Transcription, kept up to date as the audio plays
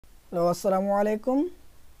Hello, assalamu alaikum.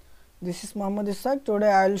 This is Muhammad Ishaq. Today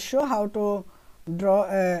I will show how to draw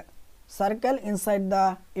a circle inside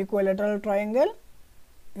the equilateral triangle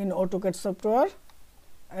in AutoCAD software.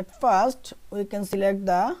 At first we can select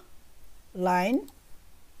the line,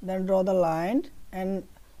 then draw the line, and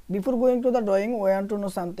before going to the drawing we want to know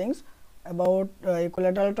some things about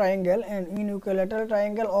equilateral triangle. And in equilateral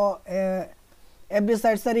triangle every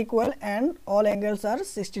sides are equal and all angles are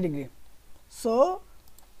 60 degree. So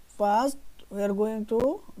first we are going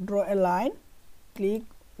to draw a line. Click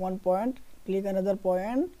one point, click another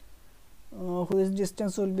point whose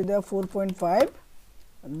distance will be the 4.5,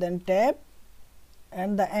 then tap,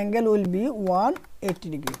 and the angle will be 180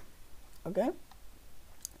 degree. Okay,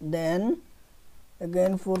 then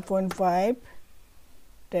again 4.5,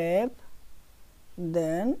 tap,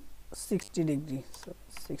 then 60 degree. So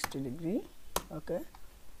 60 degree. Okay.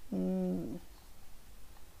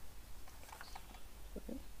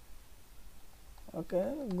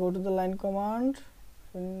 Okay, go to the line command.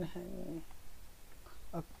 Then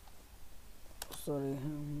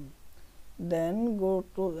go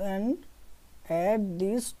to and add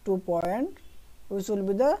these 2 points, which will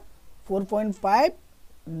be the 4.5.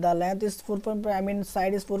 The length is 4.5. I mean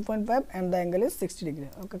side is 4.5 and the angle is 60 degree.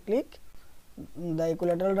 Okay, click. The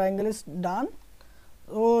equilateral triangle is done.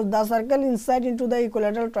 So the circle inside into the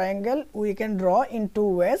equilateral triangle we can draw in two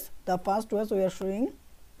ways. The first way we are showing.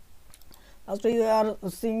 First we are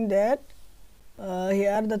seeing that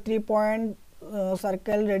here the 3-point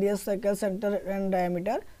circle, radius, circle, center and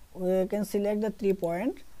diameter. We can select the 3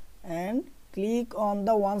 point and click on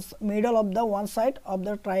the middle of the one side of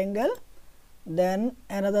the triangle, then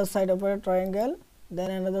another side of a triangle,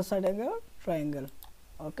 then another side of a triangle.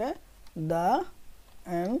 Okay, the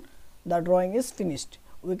drawing is finished.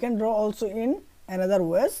 We can draw also in another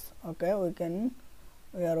ways. Okay,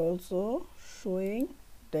 we are also showing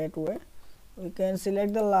that way. We can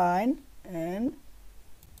select the line and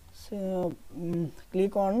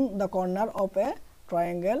click on the corner of a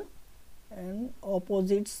triangle and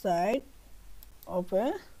opposite side of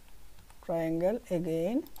a triangle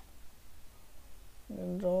again.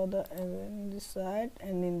 Draw the again this side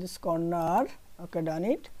and in this corner. Okay, done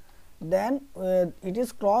it. Then it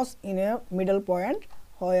is crossed in a middle point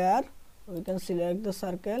where we can select the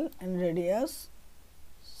circle and radius,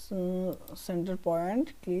 center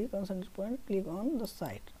point, click on center point, click on the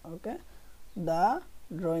side. Okay, the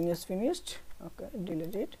drawing is finished. Okay,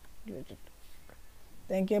 delete it.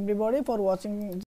 Thank you everybody for watching.